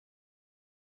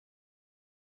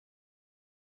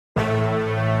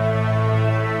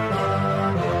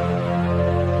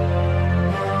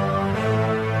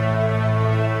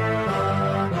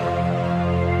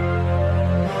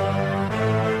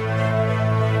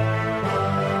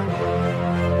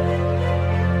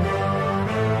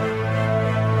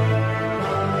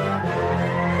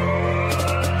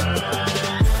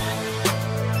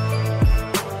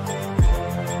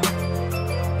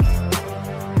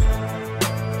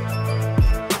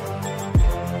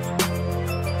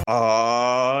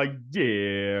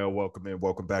welcome in.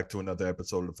 Welcome back to another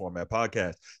episode of the Format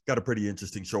Podcast. Got a pretty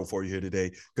interesting show for you here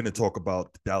today. Going to talk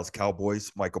about the Dallas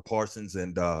Cowboys, Micah Parsons,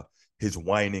 and his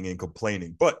whining and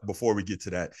complaining. But before we get to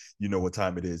that, you know what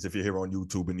time it is. If you're here on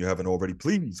YouTube and you haven't already,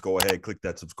 please go ahead, click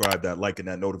that subscribe, that like, and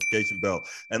that notification bell,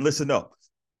 and listen up.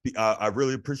 I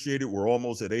really appreciate it. We're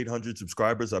almost at 800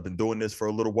 subscribers. I've been doing this for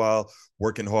a little while,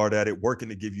 working hard at it, working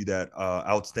to give you that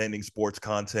outstanding sports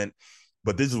content.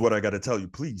 But this is what I got to tell you.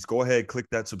 Please go ahead, click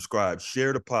that subscribe,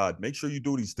 share the pod. Make sure you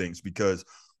do these things because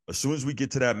as soon as we get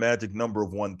to that magic number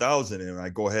of 1,000 and I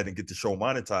go ahead and get the show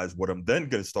monetized, what I'm then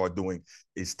going to start doing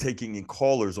is taking in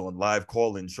callers on live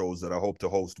call-in shows that I hope to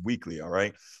host weekly, all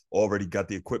right? Already got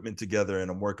the equipment together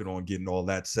and I'm working on getting all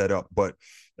that set up. But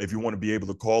if you want to be able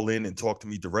to call in and talk to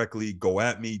me directly, go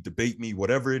at me, debate me,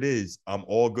 whatever it is, I'm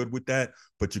all good with that.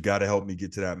 But you got to help me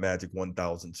get to that magic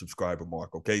 1,000 subscriber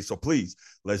mark, okay? So please,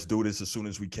 let's do this as soon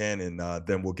as we can, and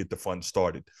then we'll get the fun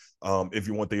started. If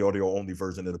you want the audio-only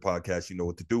version of the podcast, you know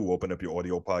what to do. Open up your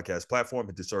audio podcast platform,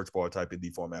 hit the search bar, type in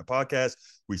the Format Podcast.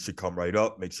 We should come right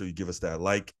up. Make sure you give us that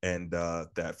like and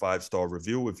that 5-star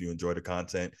review if you enjoy the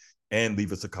content. And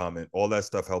leave us a comment. All that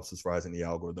stuff helps us rise in the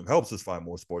algorithm, helps us find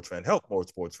more sports fans, help more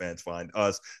sports fans find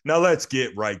us. Now let's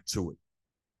get right to it.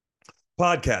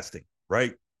 Podcasting,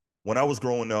 right? When I was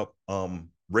growing up,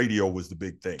 radio was the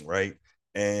big thing, right?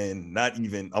 And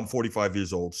I'm 45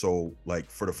 years old. So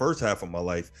like for the first half of my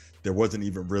life, there wasn't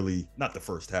even really, not the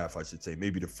first half, I should say,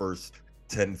 maybe the first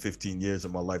 10, 15 years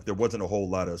of my life, there wasn't a whole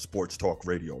lot of sports talk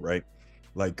radio, right?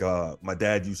 Like my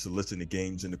dad used to listen to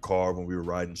games in the car when we were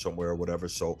riding somewhere or whatever.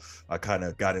 So I kind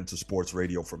of got into sports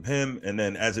radio from him. And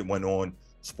then as it went on,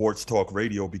 sports talk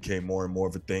radio became more and more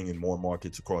of a thing in more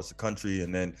markets across the country.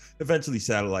 And then eventually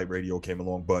satellite radio came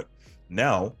along. But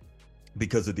now,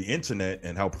 because of the internet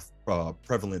and how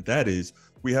prevalent that is,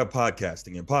 we have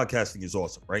podcasting, and podcasting is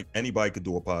awesome, right? Anybody could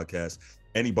do a podcast.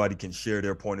 Anybody can share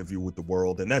their point of view with the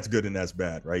world, and that's good and that's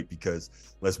bad, right? Because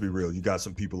let's be real, you got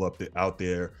some people out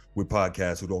there with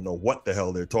podcasts who don't know what the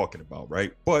hell they're talking about,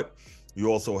 right? But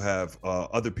you also have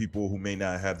other people who may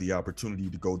not have the opportunity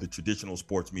to go the traditional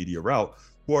sports media route,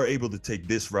 who are able to take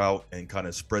this route and kind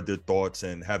of spread their thoughts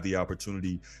and have the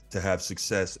opportunity to have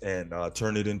success and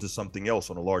turn it into something else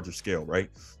on a larger scale, right?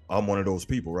 I'm one of those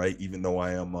people, right? Even though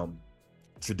I am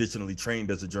traditionally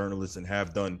trained as a journalist and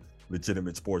have done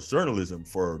legitimate sports journalism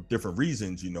for different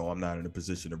reasons, I'm not in a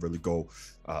position to really go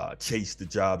chase the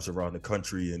jobs around the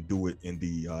country and do it in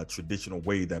the traditional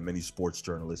way that many sports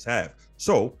journalists have.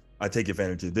 So I take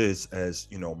advantage of this as,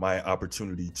 my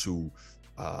opportunity to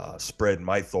spread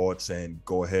my thoughts and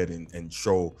go ahead and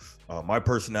show my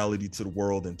personality to the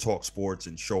world and talk sports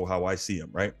and show how I see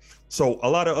them, right? So a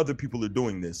lot of other people are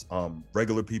doing this,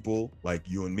 regular people like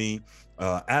you and me,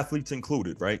 athletes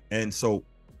included, right? And so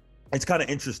it's kind of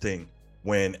interesting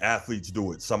when athletes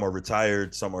do it. Some are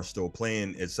retired, some are still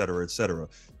playing, et cetera, et cetera.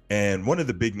 And one of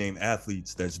the big name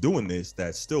athletes that's doing this,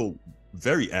 that's still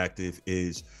very active,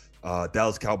 is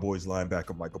Dallas Cowboys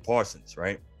linebacker Micah Parsons,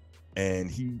 right?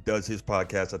 And he does his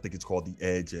podcast, I think it's called The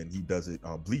Edge, and he does it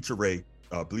Bleacher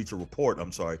Report,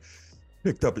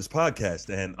 picked up his podcast,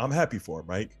 and I'm happy for him,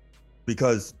 right?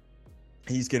 Because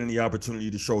he's getting the opportunity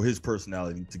to show his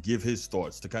personality, to give his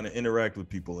thoughts, to kind of interact with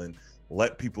people and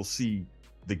let people see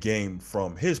the game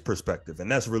from his perspective.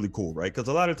 And that's really cool, right? Because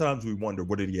a lot of times we wonder,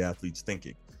 what are the athletes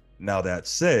thinking? Now, that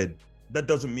said, that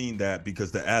doesn't mean that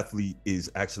because the athlete is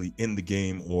actually in the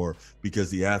game, or because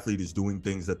the athlete is doing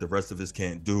things that the rest of us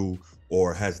can't do,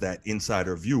 or has that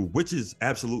insider view, which is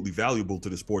absolutely valuable to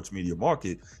the sports media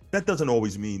market, that doesn't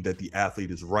always mean that the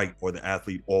athlete is right or the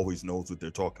athlete always knows what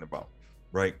they're talking about,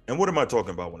 right? And what am I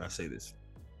talking about when I say this?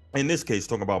 In this case,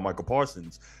 talking about Micah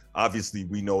Parsons, obviously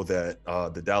we know that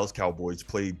the Dallas Cowboys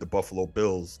played the Buffalo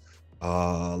Bills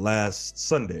last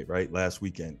Sunday, right? Last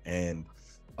weekend. And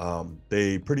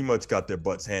they pretty much got their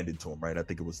butts handed to them, right? I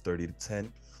think it was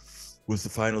 30-10 was the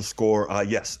final score.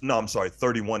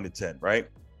 31-10, right?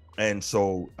 And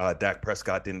so Dak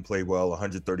Prescott didn't play well,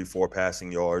 134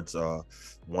 passing yards,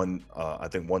 one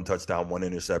touchdown, one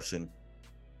interception.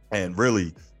 And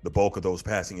really, the bulk of those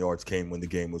passing yards came when the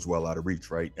game was well out of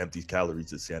reach, right? Empty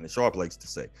calories, as Shannon Sharp likes to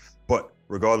say. But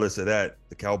regardless of that,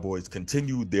 the Cowboys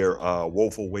continued their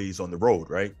woeful ways on the road,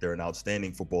 right? They're an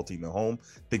outstanding football team at home.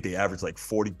 I think they averaged like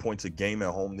 40 points a game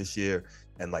at home this year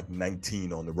and like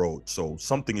 19 on the road. So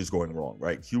something is going wrong,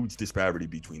 right? Huge disparity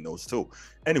between those two.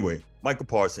 Anyway, Micah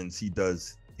Parsons, he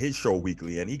does his show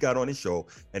weekly, and he got on his show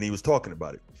and he was talking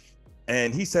about it.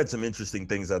 And he said some interesting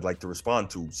things I'd like to respond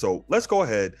to. So let's go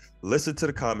ahead, listen to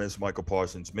the comments Micah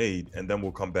Parsons made, and then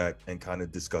we'll come back and kind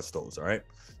of discuss those, all right?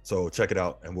 So check it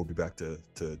out, and we'll be back to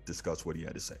discuss what he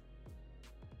had to say.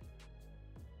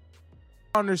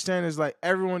 I understand is like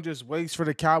everyone just waits for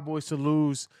the Cowboys to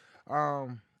lose.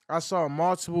 I saw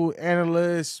multiple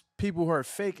analysts, people who are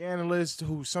fake analysts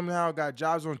who somehow got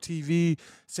jobs on TV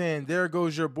saying, "There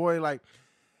goes your boy." Like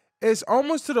it's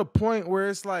almost to the point where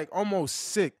it's like almost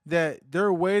sick that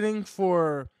they're waiting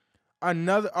for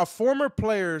a former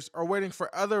players are waiting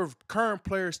for other current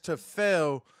players to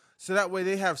fail so that way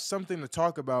they have something to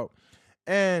talk about.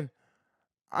 And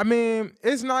I mean,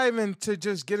 it's not even to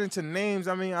just get into names.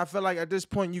 I mean, I feel like at this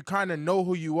point you kind of know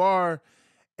who you are,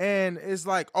 and it's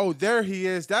like, oh, there he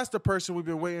is. That's the person we've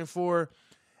been waiting for.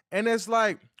 And it's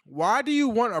like, why do you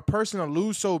want a person to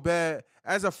lose so bad?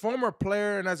 As a former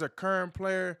player and as a current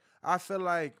player, I feel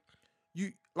like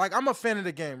I'm a fan of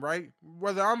the game, right?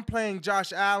 Whether I'm playing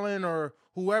Josh Allen or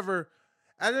whoever,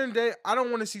 at the end of the day, I don't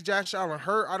want to see Josh Allen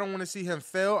hurt. I don't want to see him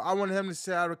fail. I want him to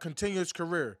stay out of continue his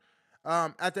career.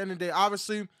 At the end of the day,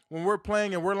 obviously, when we're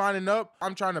playing and we're lining up,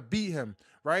 I'm trying to beat him,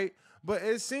 right? But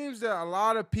it seems that a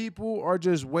lot of people are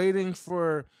just waiting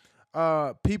for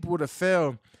people to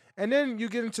fail. And then you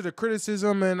get into the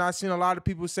criticism, and I've seen a lot of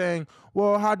people saying,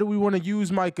 "Well, how do we want to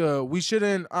use Micah? We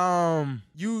shouldn't.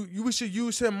 We should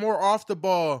use him more off the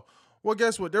ball." Well,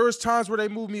 guess what? There was times where they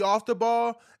moved me off the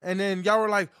ball, and then y'all were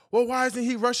like, "Well, why isn't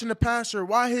he rushing the passer?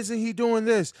 Why isn't he doing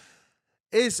this?"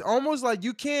 It's almost like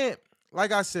you can't.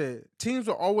 Like I said, teams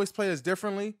will always play us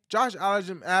differently. Josh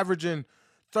Allen averaging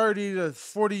 30 to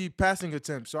 40 passing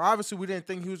attempts. So obviously we didn't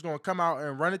think he was going to come out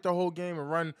and run it the whole game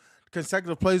and run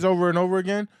consecutive plays over and over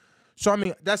again. So I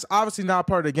mean, that's obviously not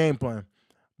part of the game plan.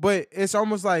 But it's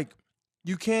almost like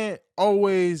you can't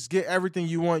always get everything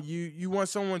you want. You want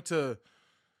someone to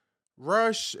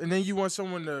rush and then you want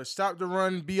someone to stop the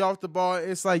run, be off the ball.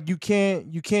 It's like you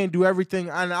can't do everything.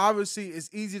 And obviously it's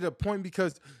easy to point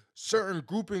because certain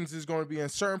groupings is going to be in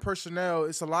certain personnel.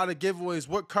 It's a lot of giveaways.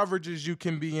 What coverages you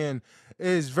can be in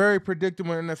is very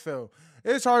predictable in the NFL.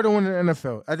 It's hard to win in the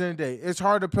NFL at the end of the day. It's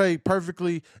hard to play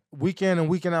perfectly week in and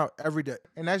week out every day.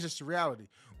 And that's just the reality.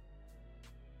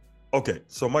 Okay,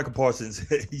 so Micah Parsons,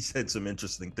 he said some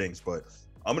interesting things, but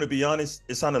I'm gonna be honest,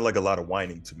 it sounded like a lot of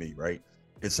whining to me, right?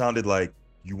 It sounded like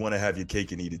you want to have your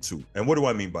cake and eat it too. And what do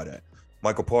I mean by that?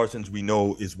 Michael Parsons, we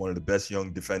know, is one of the best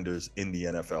young defenders in the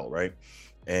NFL, right?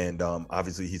 And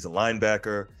obviously, he's a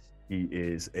linebacker. He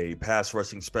is a pass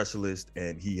rushing specialist,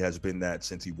 and he has been that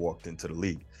since he walked into the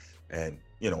league. And,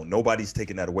 nobody's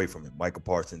taking that away from him. Michael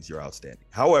Parsons, you're outstanding.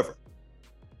 However,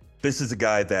 this is a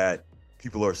guy that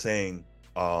people are saying,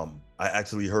 I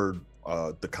actually heard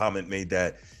the comment made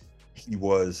that he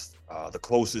was the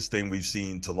closest thing we've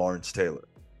seen to Lawrence Taylor.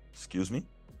 Excuse me?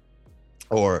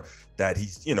 Or that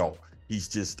he's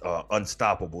just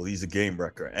unstoppable. He's a game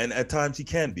wrecker. And at times he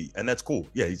can be. And that's cool.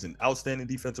 Yeah, he's an outstanding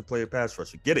defensive player, pass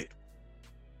rusher. Get it.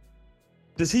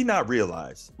 Does he not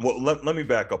realize? Well, let me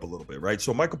back up a little bit, right?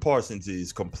 So Michael Parsons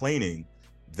is complaining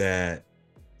that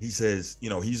he says,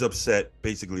 he's upset,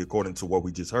 basically, according to what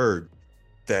we just heard,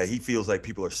 that he feels like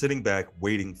people are sitting back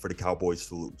waiting for the Cowboys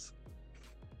to lose.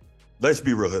 Let's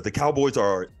be real here. The Cowboys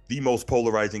are the most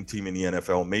polarizing team in the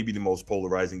NFL, maybe the most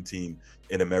polarizing team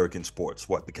in American sports.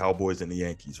 What, the Cowboys and the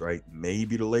Yankees, right?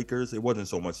 Maybe the Lakers. It wasn't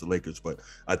so much the Lakers, but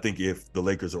I think if the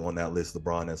Lakers are on that list,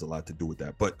 LeBron has a lot to do with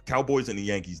that. But Cowboys and the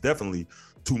Yankees, definitely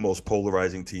two most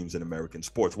polarizing teams in American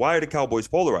sports. Why are the Cowboys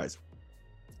polarizing?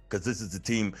 Because this is the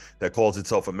team that calls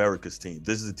itself America's team.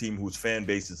 This is a team whose fan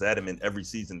base is adamant every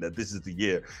season that this is the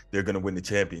year they're going to win the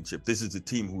championship. This is a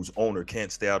team whose owner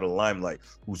can't stay out of the limelight,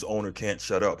 whose owner can't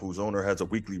shut up, whose owner has a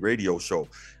weekly radio show.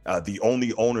 The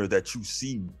only owner that you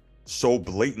see so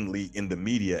blatantly in the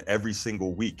media every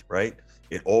single week, right?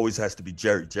 It always has to be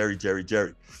Jerry. Jerry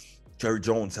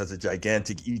Jones has a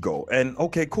gigantic ego. And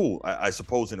okay, cool. I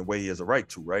suppose in a way he has a right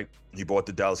to, right? He bought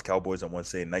the Dallas Cowboys, I want to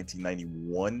say, in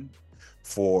 1991.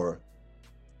 Or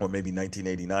maybe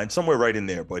 1989, somewhere right in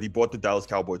there. But he bought the Dallas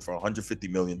Cowboys for $150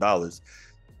 million.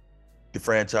 The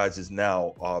franchise is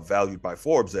now valued by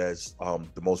Forbes as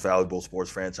the most valuable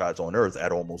sports franchise on earth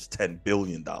at almost $10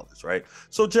 billion, right?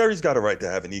 So Jerry's got a right to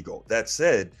have an ego. That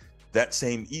said, that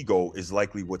same ego is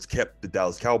likely what's kept the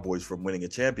Dallas Cowboys from winning a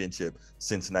championship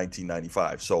since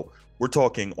 1995. So we're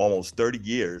talking almost 30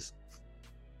 years.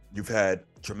 You've had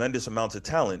tremendous amounts of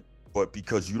talent, but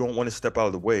because you don't want to step out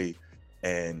of the way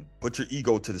and put your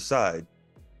ego to the side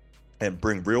and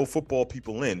bring real football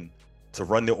people in to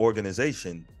run the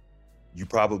organization,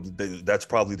 that's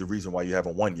probably the reason why you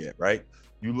haven't won yet, right?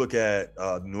 You look at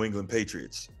New England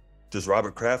Patriots. Does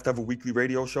Robert Kraft have a weekly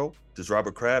radio show? Does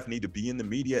Robert Kraft need to be in the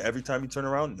media every time you turn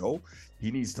around? No. He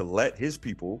needs to let his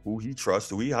people, who he trusts,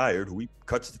 who he hired, who he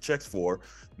cuts the checks for,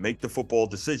 make the football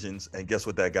decisions. And guess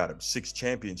what that got him? 6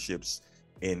 championships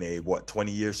in a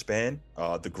 20-year span,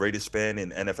 the greatest span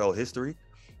in NFL history,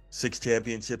 6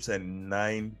 championships and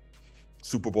 9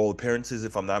 Super Bowl appearances,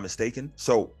 if I'm not mistaken.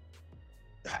 So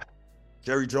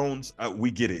Jerry Jones,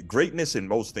 we get it. Greatness and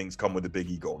most things come with a big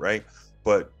ego, right?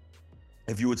 But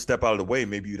if you would step out of the way,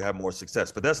 maybe you'd have more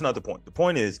success. But that's not the point. The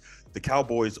point is the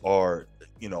Cowboys are,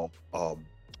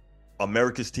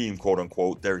 America's team, quote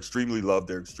unquote. They're extremely loved.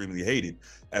 They're extremely hated.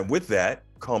 And with that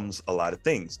comes a lot of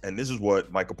things. And this is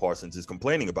what Micah Parsons is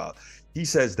complaining about. He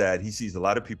says that he sees a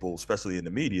lot of people, especially in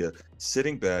the media,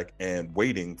 sitting back and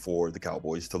waiting for the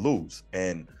Cowboys to lose.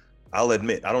 And I'll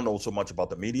admit, I don't know so much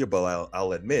about the media, but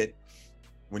I'll admit,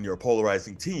 when you're a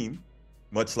polarizing team,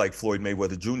 much like Floyd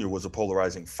Mayweather Jr. was a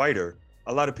polarizing fighter,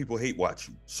 a lot of people hate watch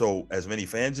you. So as many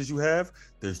fans as you have,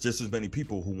 there's just as many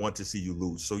people who want to see you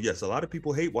lose. So yes, a lot of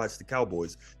people hate watch the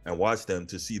Cowboys and watch them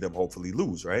to see them hopefully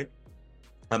lose, right?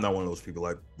 I'm not one of those people.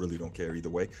 I really don't care either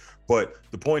way. But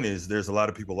the point is, there's a lot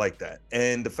of people like that.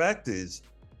 And the fact is,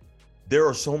 there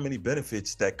are so many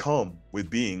benefits that come with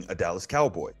being a Dallas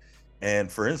Cowboy.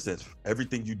 And for instance,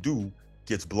 everything you do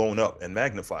gets blown up and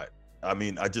magnified. I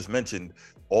mean, I just mentioned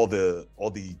all the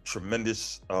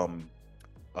tremendous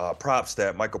props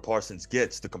that Micah Parsons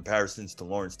gets, the comparisons to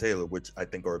Lawrence Taylor, which I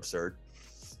think are absurd.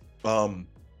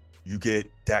 You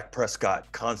get Dak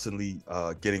Prescott constantly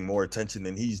getting more attention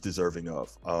than he's deserving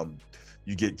of.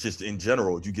 You get, just in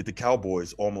general, you get the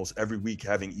Cowboys almost every week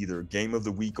having either game of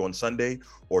the week on Sunday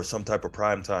or some type of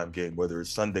primetime game, whether it's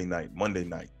Sunday night, Monday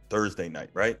night, Thursday night,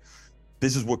 right?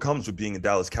 This is what comes with being a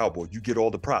Dallas Cowboy. You get all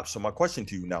the props. So my question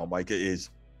to you now, Micah, is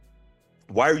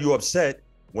why are you upset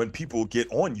when people get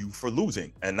on you for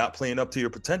losing and not playing up to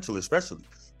your potential, especially?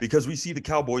 Because we see the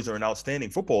Cowboys are an outstanding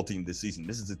football team this season.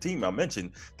 This is a team I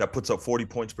mentioned that puts up 40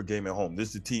 points per game at home. This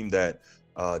is a team that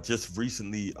just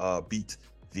recently beat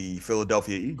the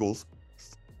Philadelphia Eagles,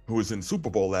 who was in the Super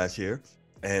Bowl last year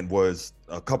and was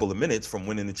a couple of minutes from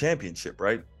winning the championship,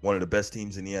 right? One of the best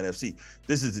teams in the NFC.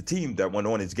 This is a team that, when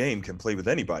on its game, can play with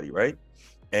anybody, right?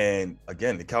 And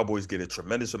again, the Cowboys get a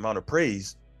tremendous amount of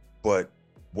praise, but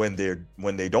when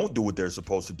they don't do what they're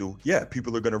supposed to do, yeah,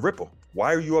 people are going to rip them.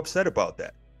 Why are you upset about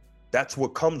that? That's what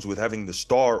comes with having the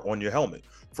star on your helmet.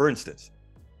 For instance,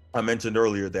 I mentioned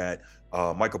earlier that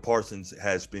Micah Parsons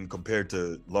has been compared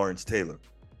to Lawrence Taylor.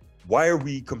 Why are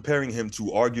we comparing him to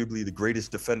arguably the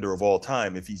greatest defender of all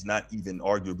time if he's not even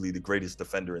arguably the greatest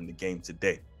defender in the game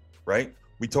today, right?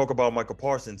 We talk about Micah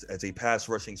Parsons as a pass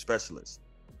rushing specialist.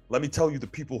 Let me tell you the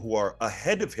people who are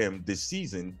ahead of him this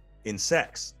season in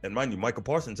sacks. And mind you, Micah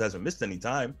Parsons hasn't missed any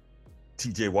time.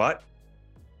 TJ Watt,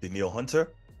 Danielle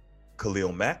Hunter,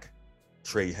 Khalil Mack,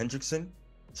 Trey Hendrickson,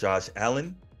 Josh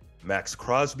Allen, Max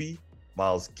Crosby,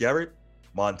 Myles Garrett,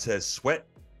 Montez Sweat.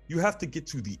 You have to get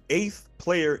to the 8th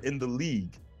player in the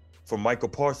league for Micah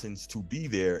Parsons to be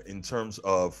there in terms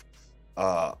of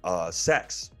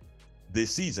sacks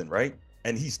this season, right?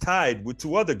 And he's tied with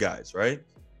 2 other guys, right?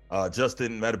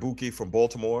 Justin Matabuke from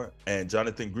Baltimore and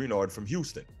Jonathan Greenard from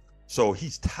Houston. So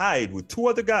he's tied with 2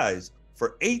 other guys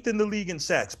for 8th in the league in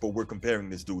sacks, but we're comparing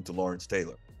this dude to Lawrence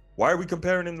Taylor. Why are we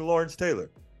comparing him to Lawrence Taylor?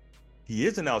 He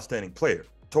is an outstanding player.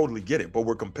 Totally get it. But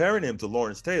we're comparing him to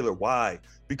Lawrence Taylor. Why?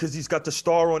 Because he's got the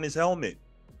star on his helmet.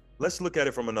 Let's look at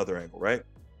it from another angle, right?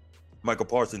 Micah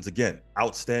Parsons, again,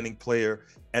 outstanding player,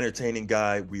 entertaining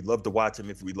guy. We love to watch him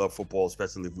if we love football,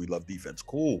 especially if we love defense.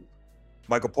 Cool.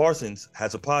 Micah Parsons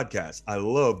has a podcast. I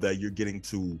love that you're getting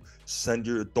to send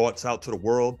your thoughts out to the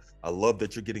world. I love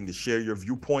that you're getting to share your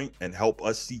viewpoint and help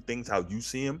us see things how you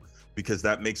see them, because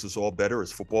that makes us all better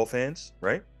as football fans,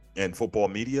 right? And football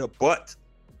media. But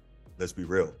let's be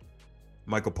real.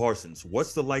 Micah Parsons,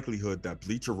 what's the likelihood that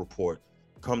Bleacher Report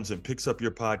comes and picks up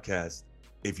your podcast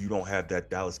if you don't have that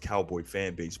Dallas Cowboy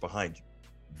fan base behind you?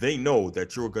 They know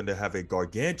that you're going to have a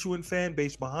gargantuan fan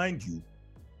base behind you,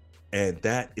 and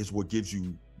that is what gives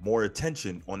you more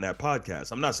attention on that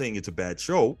podcast. I'm not saying it's a bad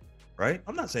show, right?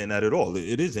 I'm not saying that at all.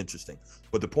 It is interesting.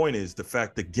 But the point is the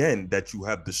fact, again, that you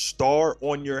have the star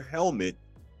on your helmet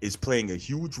is playing a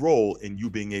huge role in you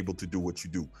being able to do what you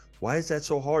do. Why is that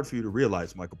so hard for you to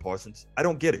realize, Micah Parsons? I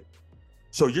don't get it.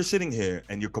 So you're sitting here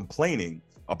and you're complaining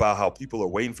about how people are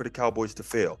waiting for the Cowboys to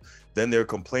fail. Then they're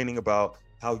complaining about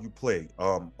how you play.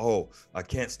 I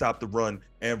can't stop the run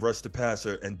and rush the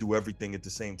passer and do everything at the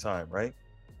same time, right?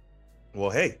 Well,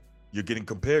 hey, you're getting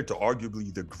compared to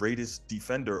arguably the greatest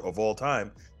defender of all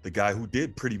time, the guy who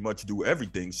did pretty much do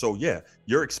everything. So yeah,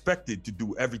 you're expected to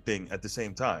do everything at the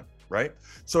same time, right?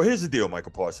 So here's the deal,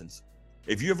 Micah Parsons.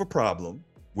 If you have a problem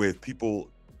with people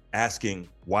asking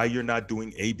why you're not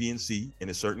doing A, B, and C in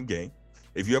a certain game,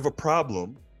 if you have a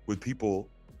problem with people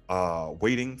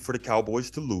waiting for the Cowboys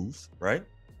to lose, right?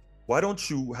 why don't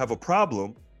you have a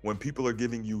problem when people are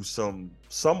giving you some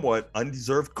somewhat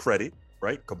undeserved credit,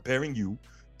 right? Comparing you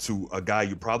to a guy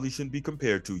you probably shouldn't be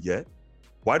compared to yet.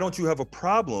 Why don't you have a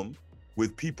problem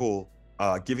with people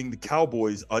giving the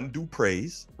Cowboys undue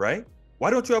praise, right? Why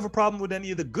don't you have a problem with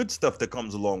any of the good stuff that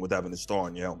comes along with having a star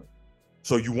on your helmet?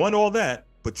 So you want all that,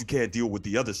 but you can't deal with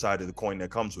the other side of the coin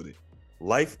that comes with it.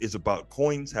 Life is about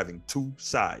coins having two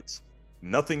sides.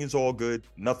 Nothing is all good,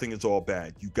 nothing is all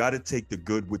bad. You got to take the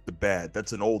good with the bad.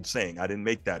 That's an old saying. I didn't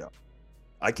make that up.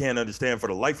 I can't understand for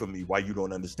the life of me why you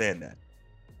don't understand that.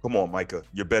 Come on, Micah,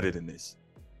 you're better than this.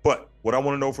 But what I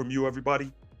want to know from you,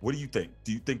 everybody, what do you think?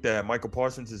 Do you think that Micah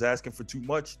Parsons is asking for too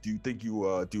much? Do you think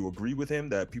do you agree with him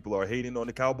that people are hating on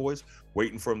the Cowboys,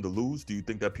 waiting for him to lose? Do you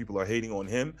think that people are hating on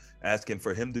him, asking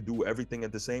for him to do everything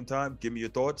at the same time? Give me your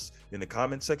thoughts in the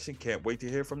comment section. Can't wait to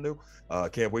hear from you.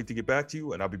 Can't wait to get back to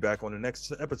you, and I'll be back on the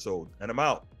next episode. And I'm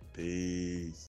out. Peace.